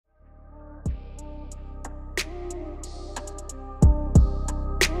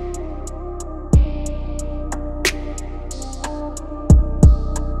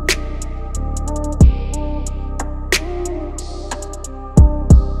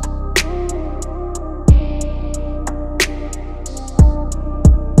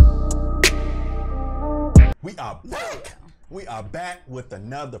We are back with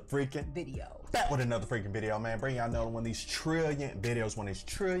another freaking video. Man. Bring y'all another one of these trillion videos.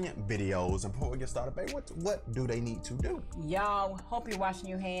 And before we get started, babe, what do they need to do? Y'all, hope you're washing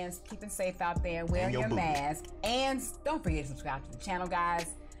your hands, keeping safe out there, wearing your mask, and don't forget to subscribe to the channel, guys.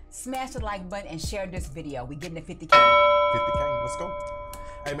 Smash the like button and share this video. We getting to 50K. 50K, let's go.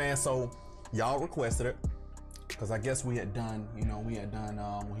 Hey man, so y'all requested it because I guess we had done,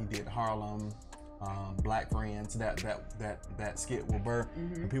 when he did Harlem. Black Friends, that skit with BURR,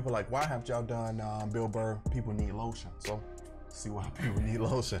 and people are like, why haven't y'all done Bill Burr? People need lotion. So see why people need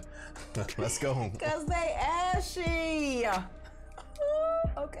lotion. Let's go. Cause they ashy.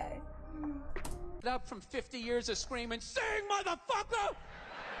 Okay. Up from 50 years of screaming, sing motherfucker!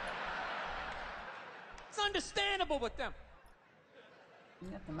 It's understandable with them. You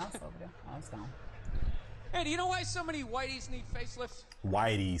got the mouse over there. Oh, it's gone. Hey, do you know why so many whiteys need facelifts?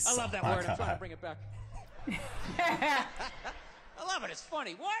 Whiteys. I love that word. I'm trying to bring it back. I love it. It's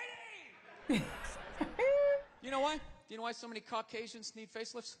funny. Whitey! You know why? Do you know why so many Caucasians need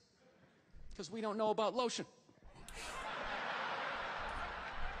facelifts? Because we don't know about lotion.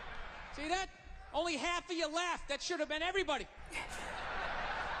 See that? Only half of you laughed. That should have been everybody.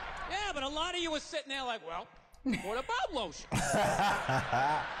 Yeah, but a lot of you were sitting there like, well, what about lotion?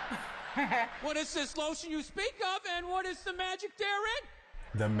 What is this lotion you speak of, and what is the magic therein?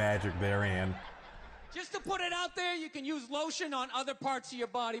 The magic therein. Just to put it out there, you can use lotion on other parts of your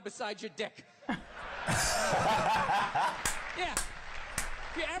body besides your dick. Yeah.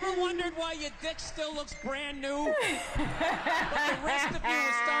 If you ever wondered why your dick still looks brand new, but the rest of you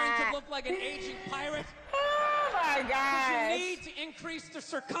is starting to look like an aging pirate? Oh my God! You need to increase the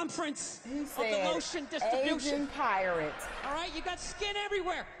circumference of the lotion distribution. Aging pirate. All right, you got skin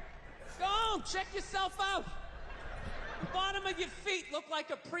everywhere. Go, check yourself out. The bottom of your feet look like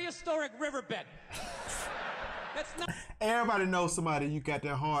a prehistoric riverbed. That's not. Everybody knows somebody. You got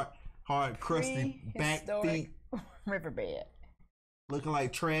that hard, crusty back feet. Riverbed. Looking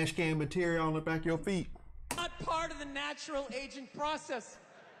like trash can material on the back of your feet. Not part of the natural aging process.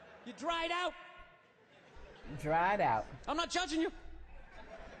 You dried out. Dried out. I'm not judging you.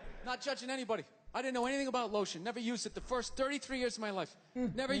 Not judging anybody. I didn't know anything about lotion. Never used it the first 33 years of my life.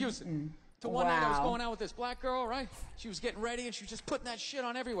 Never used it. Till one night I was going out with this black girl, right? She was getting ready and she was just putting that shit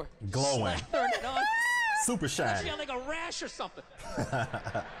on everywhere. Glowing. Slathering it on. Super shiny. She had like a rash or something. I'm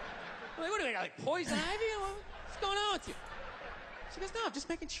like, what do they got, like poison ivy? What's going on with you? She goes, no, I'm just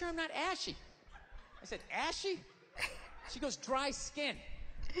making sure I'm not ashy. I said, ashy? She goes, dry skin.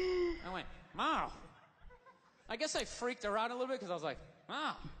 I went, wow. I guess I freaked her out a little bit because I was like,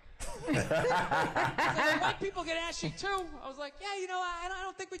 wow. So white people get ashy too. I was like, yeah, I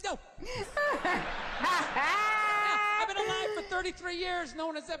don't think we do. Yeah, I've been alive for 33 years. No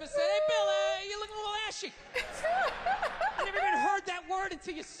one has ever said, hey, Bill, you're looking a little ashy. I never even heard that word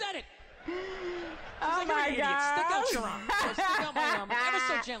until you said it. Oh like, my God. Stick out your arm. So I stick out my arm. Ever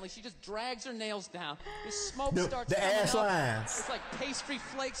so gently, she just drags her nails down. The smoke starts coming ash up. lines. It's like pastry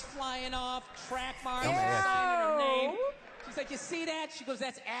flakes flying off, track marks, signing her name. She's like, you see that? She goes,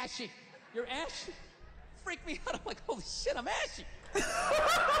 that's ashy. You're ashy? Freak me out. I'm like, holy shit, I'm ashy.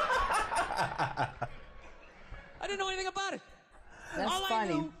 I didn't know anything about it. That's All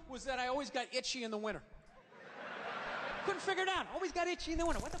funny. I knew was that I always got itchy in the winter. Couldn't figure it out. Always got itchy in the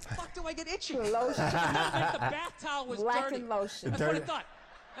winter. What the fuck do I get itchy? Lotion. The bath towel was Black dirty. and lotion. That's what I thought.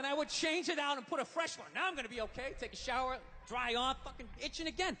 And I would change it out and put a fresh one. Now I'm going to be okay. Take a shower, dry off, fucking itching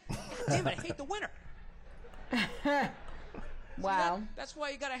again. God damn it, I hate the winter. Wow. That's why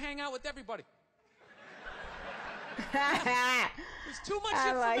you got to hang out with everybody. There's too much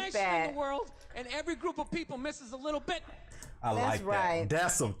information in the world, and every group of people misses a little bit. I like that. Right.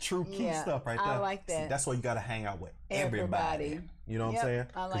 That's some true key stuff right there. I like that. See, that's why you got to hang out with everybody. You know what I'm saying?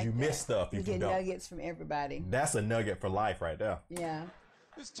 Because you miss stuff if you get don't. nuggets from everybody. That's a nugget for life right there. Yeah.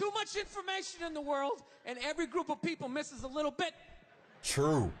 There's too much information in the world, and every group of people misses a little bit.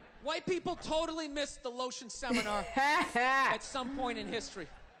 True. White people totally missed the lotion seminar at some point in history.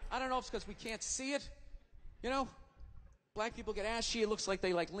 I don't know if it's because we can't see it. Black people get ashy. It looks like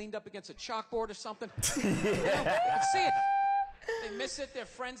they leaned up against a chalkboard or something. You can see it. They miss it. Their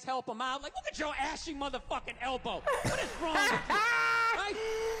friends help them out. Like, look at your ashy motherfucking elbow. What is wrong with you? Right?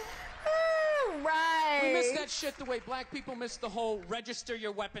 Right. We miss that shit the way black people miss the whole register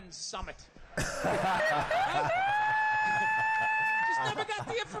your weapons summit. Just never got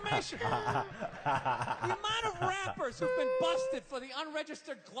the information. The amount of rappers who've been busted for the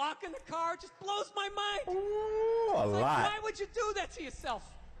unregistered Glock in the car just blows my mind. Ooh, a lot. Why would you do that to yourself?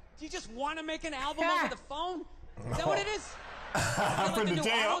 Do you just want to make an album over the phone? Is that what it is? From the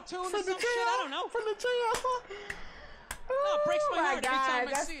jail. Auto-tune or some shit? I don't know. From the jail. No, it breaks my heart every time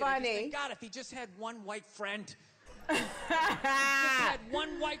I that's see it. funny. I just think, God, if he just had one white friend. If he just had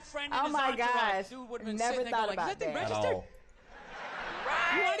one white friend in his entourage, gosh. dude would have been Never sitting there thought going, like, about is that thing that. registered?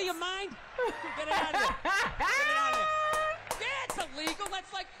 You out of your mind? Get it out of there. Get it out of there. Yeah, it's illegal.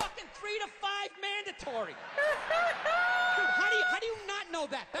 That's like fucking 3 to 5 mandatory. Dude, how do you not know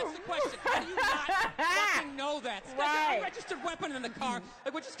that? That's the question. How do you not fucking know that? It's got a registered weapon in the car.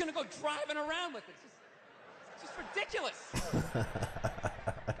 Like, we're just gonna go driving around with it. It's just ridiculous.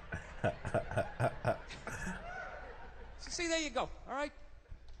 So see, there you go. All right,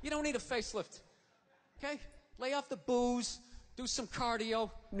 you don't need a facelift. Okay, lay off the booze. Do some cardio.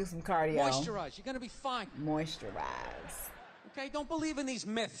 Do some cardio. Moisturize. You're gonna be fine. Moisturize. Okay, don't believe in these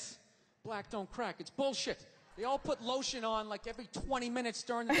myths. Black don't crack. It's bullshit. They all put lotion on like every 20 minutes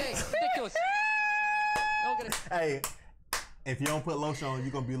during the day. It's ridiculous. Hey, if you don't put lotion on,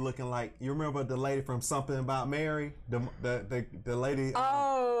 you're gonna be looking like, you remember the lady from Something About Mary? The lady.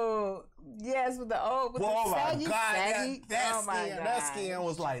 Oh, yes, with the saggy. That skin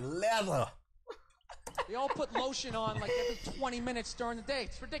was like leather. They all put lotion on like every 20 minutes during the day.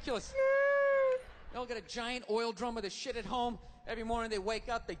 It's ridiculous. They all got a giant oil drum of the shit at home. Every morning they wake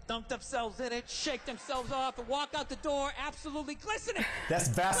up, they dunk themselves in it, shake themselves off, and walk out the door absolutely glistening. That's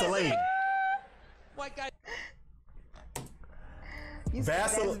Vaseline. White guy.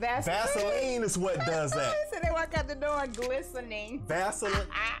 Vaseline is what does that. So they walk out the door glistening. Vaseline.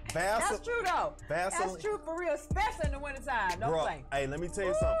 That's true though. Vaseline. That's true for real, especially in the wintertime. Don't play. Hey, let me tell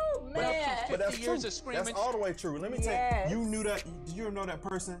you something. Man. But that's true. Years of screaming. That's all the way true. Let me tell you. You knew that. Did you ever know that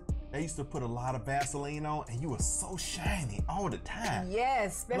person? They used to put a lot of Vaseline on, and you were so shiny all the time.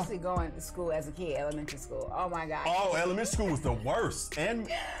 Yes, especially going to school as a kid, elementary school. Oh my God. Oh, elementary school was the worst. And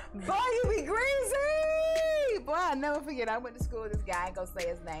boy, you be greasy. Boy, I'll never forget. I went to school with this guy. I ain't gonna say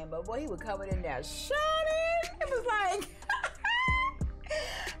his name, but boy, he was covered in there shining. It was like,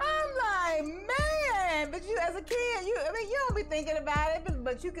 I'm like, man. But you, as a kid, you don't be thinking about it,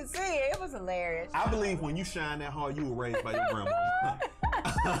 but you could see it. It was hilarious. I believe when you shine that hard, you were raised by your grandma.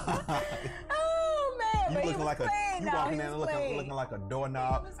 Oh man, you looking like you walking down looking like a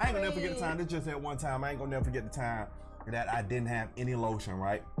doorknob. I ain't gonna never forget the time. This just that one time. I ain't gonna never forget the time that I didn't have any lotion,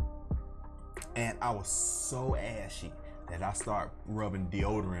 right? And I was so ashy that I started rubbing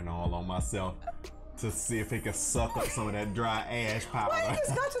deodorant all on myself to see if it could suck up some of that dry ash powder. Why didn't you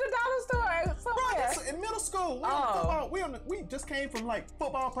just go to the dollar store somewhere? Bro, in middle school, we just came from like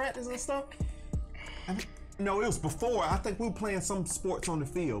football practice and stuff. And no, it was before. I think we were playing some sports on the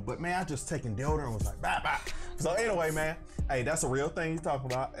field. But man, I just taking deodorant and was like, bah, bah. So anyway, man, hey, that's a real thing you talking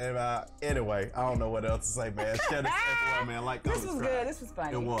about. And anyway, I don't know what else to say, man. Share this everywhere, man. Like, this was good. This was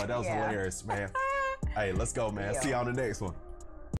funny. It was. That was hilarious, man. Hey, let's go, man. See y'all on the next one.